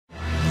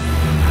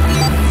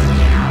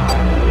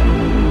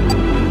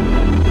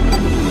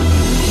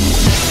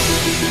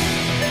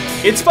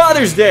It's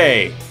Father's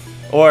Day!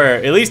 Or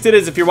at least it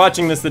is if you're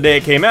watching this the day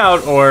it came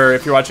out, or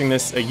if you're watching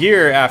this a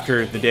year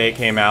after the day it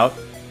came out.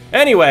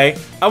 Anyway,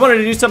 I wanted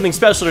to do something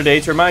special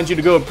today to remind you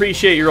to go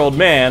appreciate your old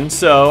man,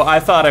 so I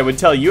thought I would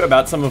tell you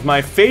about some of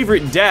my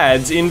favorite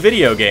dads in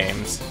video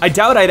games. I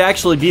doubt I'd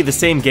actually be the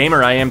same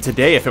gamer I am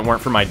today if it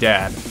weren't for my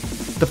dad.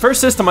 The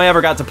first system I ever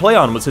got to play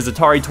on was his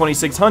Atari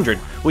 2600,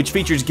 which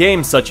features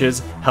games such as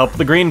Help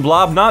the Green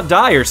Blob Not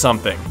Die or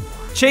Something,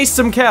 Chase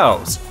Some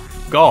Cows,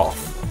 Golf,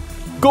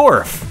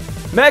 Gorf,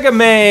 Mega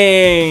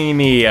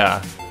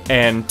Mania,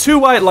 and two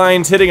white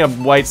lines hitting a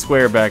white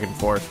square back and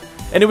forth.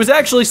 And it was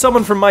actually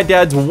someone from my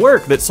dad's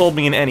work that sold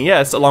me an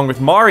NES along with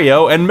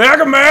Mario and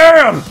Mega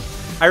Man!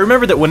 I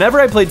remember that whenever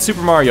I played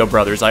Super Mario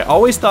Bros., I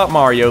always thought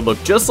Mario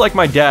looked just like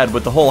my dad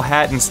with the whole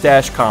hat and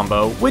stash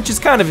combo, which is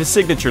kind of his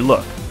signature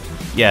look.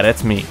 Yeah,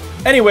 that's me.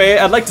 Anyway,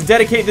 I'd like to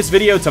dedicate this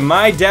video to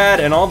my dad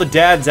and all the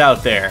dads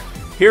out there.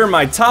 Here are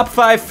my top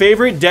 5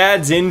 favorite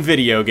dads in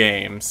video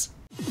games.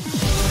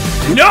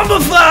 Number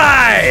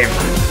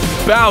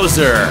 5!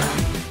 Bowser.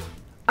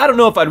 I don't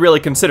know if I'd really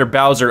consider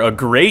Bowser a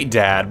great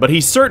dad, but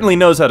he certainly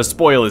knows how to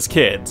spoil his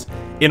kids.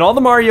 In all the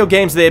Mario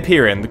games they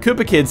appear in, the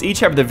Koopa kids each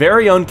have their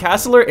very own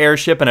Castler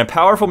airship and a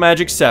powerful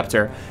magic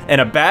scepter,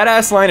 and a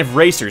badass line of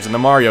racers in the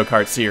Mario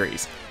Kart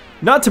series.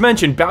 Not to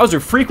mention, Bowser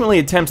frequently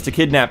attempts to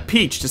kidnap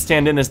Peach to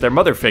stand in as their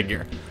mother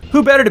figure.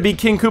 Who better to be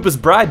King Koopa's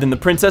bride than the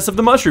Princess of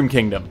the Mushroom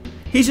Kingdom?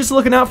 He's just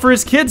looking out for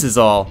his kids is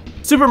all.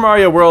 Super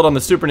Mario World on the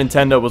Super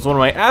Nintendo was one of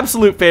my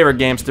absolute favorite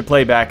games to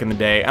play back in the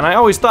day, and I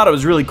always thought it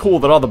was really cool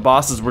that all the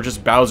bosses were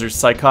just Bowser's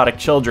psychotic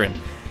children.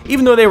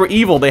 Even though they were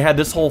evil, they had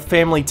this whole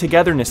family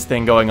togetherness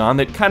thing going on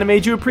that kind of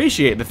made you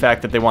appreciate the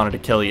fact that they wanted to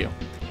kill you.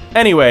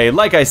 Anyway,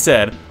 like I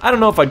said, I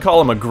don't know if I'd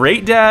call him a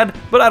great dad,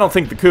 but I don't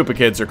think the Koopa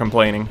kids are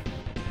complaining.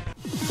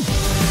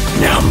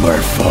 Number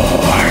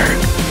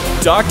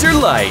 4. Dr.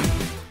 Light.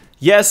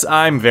 Yes,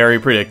 I'm very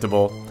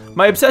predictable.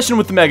 My obsession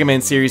with the Mega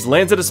Man series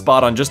lands at a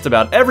spot on just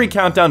about every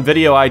countdown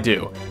video I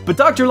do, but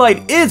Dr.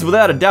 Light is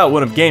without a doubt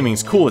one of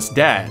gaming's coolest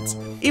dads.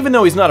 Even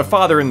though he's not a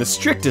father in the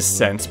strictest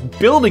sense,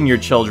 building your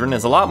children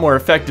is a lot more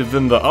effective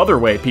than the other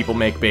way people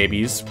make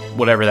babies,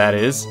 whatever that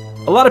is.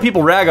 A lot of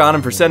people rag on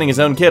him for sending his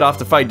own kid off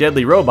to fight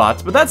deadly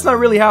robots, but that's not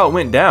really how it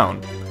went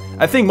down.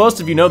 I think most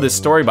of you know this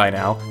story by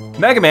now.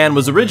 Mega Man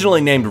was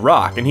originally named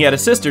Rock, and he had a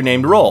sister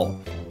named Roll.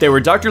 They were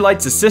Dr.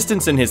 Light's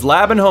assistants in his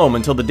lab and home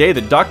until the day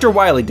that Dr.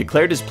 Wily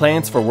declared his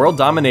plans for world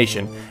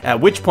domination, at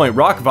which point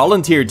Rock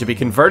volunteered to be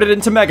converted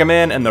into Mega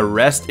Man, and the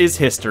rest is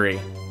history.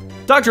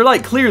 Dr.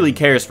 Light clearly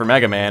cares for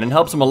Mega Man and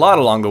helps him a lot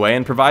along the way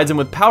and provides him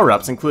with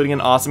power-ups, including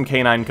an awesome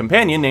canine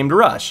companion named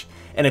Rush.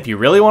 And if you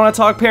really want to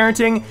talk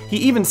parenting, he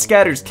even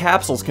scatters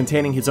capsules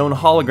containing his own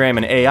hologram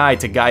and AI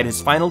to guide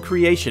his final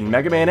creation,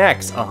 Mega Man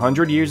X,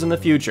 100 years in the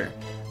future.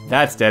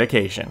 That's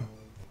dedication.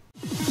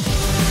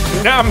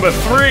 Number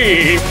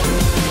 3.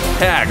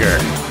 Hagger.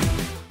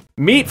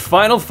 Meet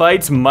Final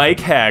Fight's Mike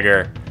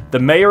Hagger, the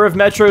mayor of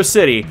Metro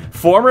City,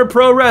 former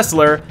pro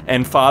wrestler,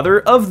 and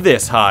father of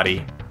this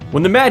hottie.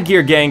 When the Mad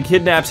Gear gang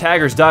kidnaps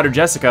Hagger's daughter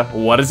Jessica,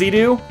 what does he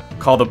do?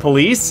 Call the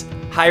police?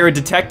 Hire a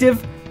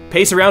detective?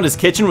 Pace around his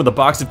kitchen with a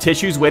box of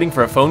tissues waiting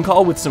for a phone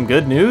call with some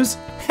good news?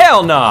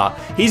 Hell nah!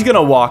 He's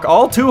gonna walk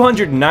all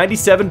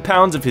 297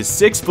 pounds of his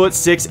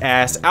 6'6"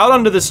 ass out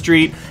onto the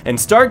street and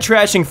start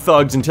trashing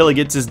thugs until he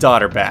gets his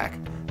daughter back.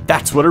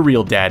 That's what a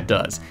real dad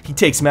does. He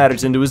takes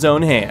matters into his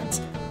own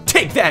hands.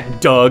 Take that,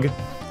 Doug!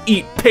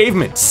 Eat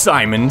pavement,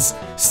 Simons!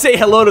 Say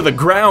hello to the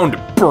ground,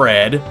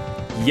 bread!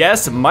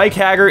 Yes, Mike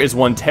Hagger is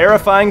one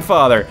terrifying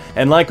father,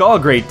 and like all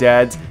great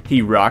dads,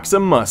 he rocks a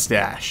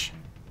mustache.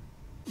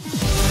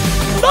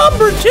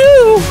 Number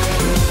 2!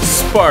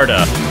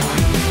 Sparta.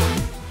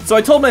 So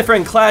I told my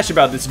friend Klashe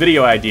about this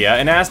video idea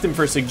and asked him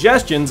for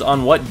suggestions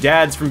on what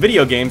dads from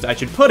video games I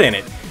should put in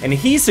it, and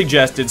he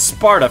suggested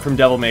Sparta from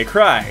Devil May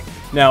Cry.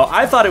 Now,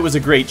 I thought it was a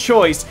great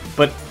choice,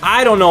 but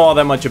I don't know all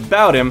that much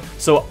about him,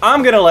 so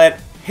I'm gonna let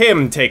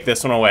him take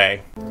this one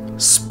away.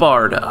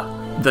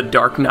 Sparta, the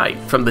Dark Knight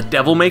from the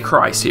Devil May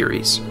Cry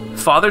series.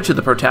 Father to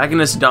the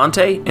protagonist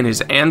Dante and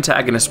his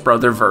antagonist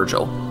brother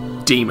Virgil.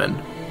 Demon.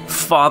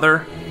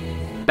 Father.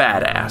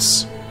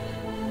 Badass.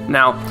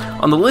 Now,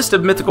 on the list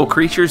of mythical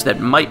creatures that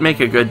might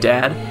make a good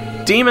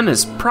dad, Demon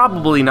is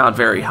probably not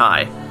very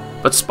high.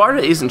 But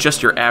Sparta isn't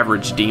just your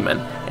average demon,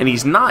 and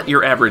he's not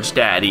your average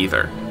dad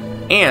either.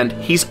 And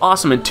he's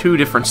awesome in 2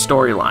 different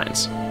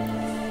storylines.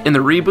 In the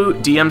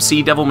reboot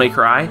DMC Devil May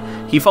Cry,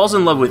 he falls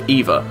in love with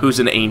Eva, who's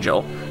an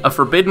angel, a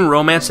forbidden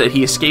romance that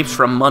he escapes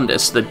from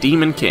Mundus, the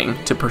Demon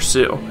King, to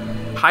pursue,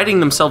 hiding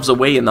themselves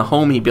away in the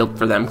home he built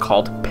for them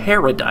called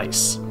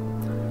Paradise.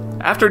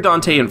 After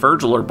Dante and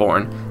Virgil are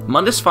born,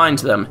 Mundus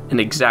finds them and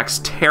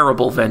exacts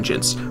terrible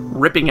vengeance,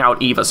 ripping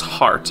out Eva's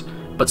heart,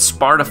 but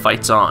Sparta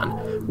fights on,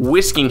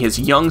 whisking his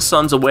young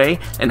sons away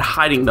and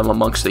hiding them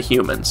amongst the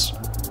humans.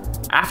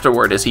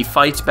 Afterward, as he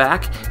fights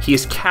back, he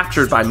is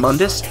captured by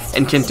Mundus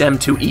and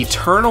condemned to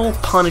eternal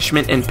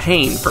punishment and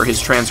pain for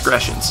his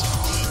transgressions.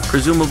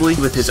 Presumably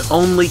with his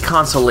only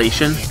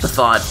consolation, the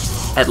thought,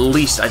 at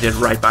least I did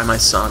right by my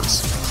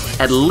sons.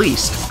 At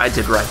least I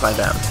did right by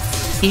them.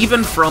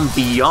 Even from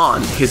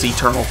beyond his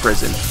eternal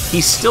prison,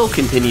 he still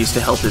continues to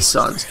help his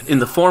sons in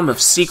the form of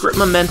secret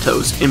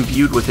mementos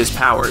imbued with his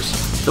powers,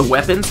 the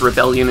weapons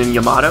Rebellion and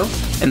Yamato,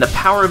 and the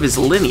power of his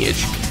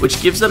lineage,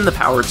 which gives them the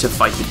power to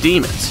fight the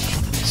demons.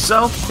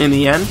 So, in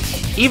the end,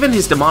 even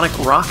his demonic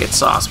rocket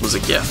sauce was a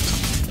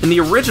gift. In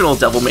the original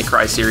Devil May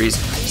Cry series,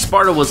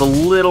 Sparta was a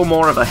little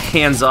more of a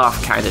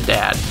hands-off kind of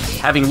dad,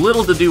 having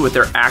little to do with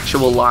their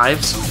actual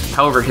lives.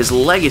 However, his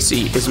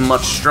legacy is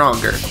much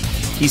stronger.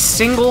 He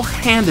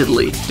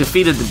single-handedly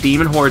defeated the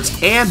demon hordes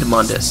and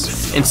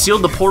Mundus, and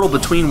sealed the portal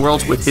between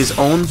worlds with his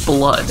own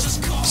blood,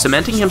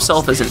 cementing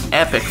himself as an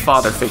epic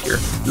father figure,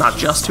 not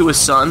just to his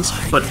sons,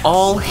 but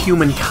all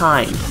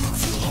humankind.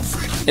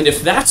 And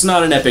if that's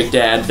not an epic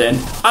dad, then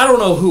I don't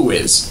know who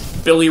is.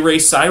 Billy Ray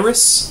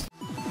Cyrus?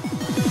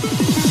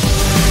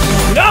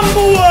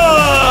 Number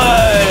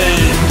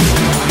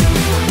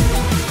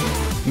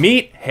 1!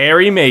 Meet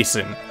Harry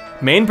Mason,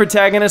 main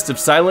protagonist of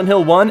Silent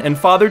Hill 1 and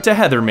father to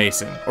Heather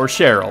Mason, or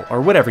Cheryl,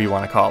 or whatever you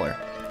want to call her.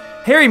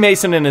 Harry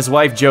Mason and his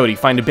wife Jody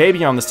find a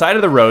baby on the side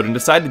of the road and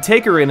decide to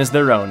take her in as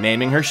their own,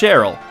 naming her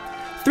Cheryl.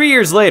 3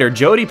 years later,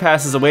 Jody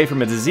passes away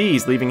from a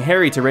disease, leaving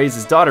Harry to raise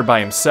his daughter by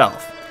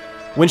himself.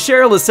 When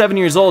Cheryl is 7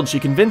 years old, she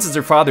convinces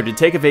her father to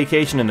take a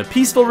vacation in the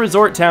peaceful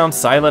resort town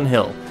Silent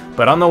Hill.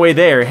 But on the way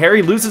there,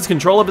 Harry loses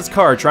control of his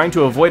car trying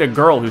to avoid a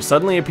girl who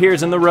suddenly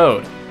appears in the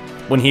road.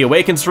 When he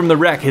awakens from the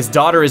wreck, his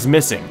daughter is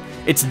missing.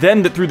 It's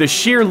then that through the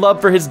sheer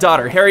love for his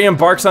daughter, Harry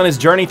embarks on his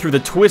journey through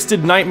the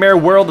twisted nightmare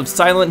world of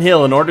Silent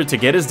Hill in order to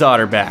get his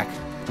daughter back.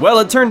 Well,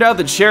 it turned out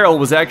that Cheryl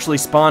was actually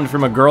spawned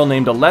from a girl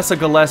named Alessa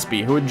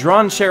Gillespie who had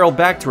drawn Cheryl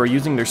back to her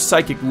using their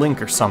psychic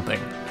link or something.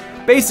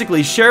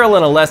 Basically, Cheryl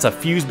and Alessa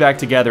fuse back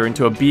together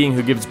into a being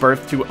who gives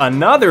birth to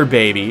another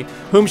baby,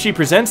 whom she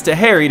presents to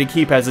Harry to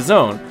keep as his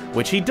own,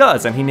 which he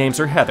does, and he names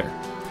her Heather.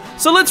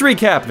 So let's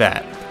recap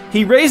that.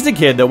 He raised a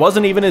kid that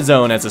wasn't even his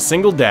own as a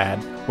single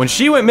dad. When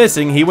she went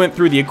missing, he went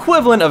through the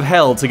equivalent of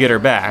hell to get her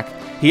back.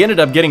 He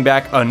ended up getting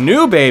back a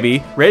new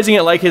baby, raising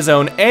it like his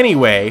own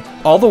anyway,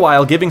 all the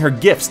while giving her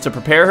gifts to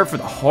prepare her for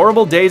the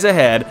horrible days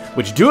ahead,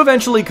 which do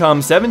eventually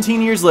come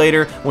 17 years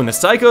later when the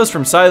psychos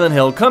from Silent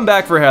Hill come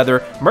back for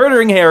Heather,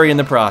 murdering Harry in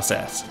the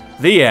process.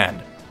 The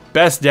end.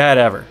 Best dad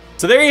ever.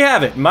 So there you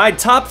have it, my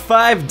top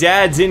 5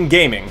 dads in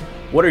gaming.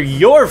 What are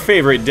your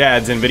favorite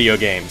dads in video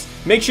games?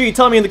 Make sure you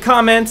tell me in the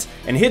comments,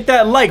 and hit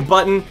that like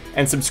button,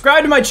 and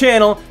subscribe to my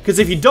channel, because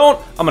if you don't,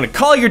 I'm gonna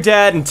call your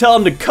dad and tell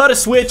him to cut a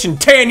switch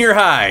and tan your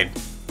hide.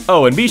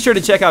 Oh, and be sure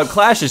to check out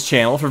Klashe's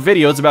channel for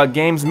videos about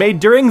games made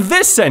during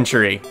this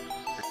century.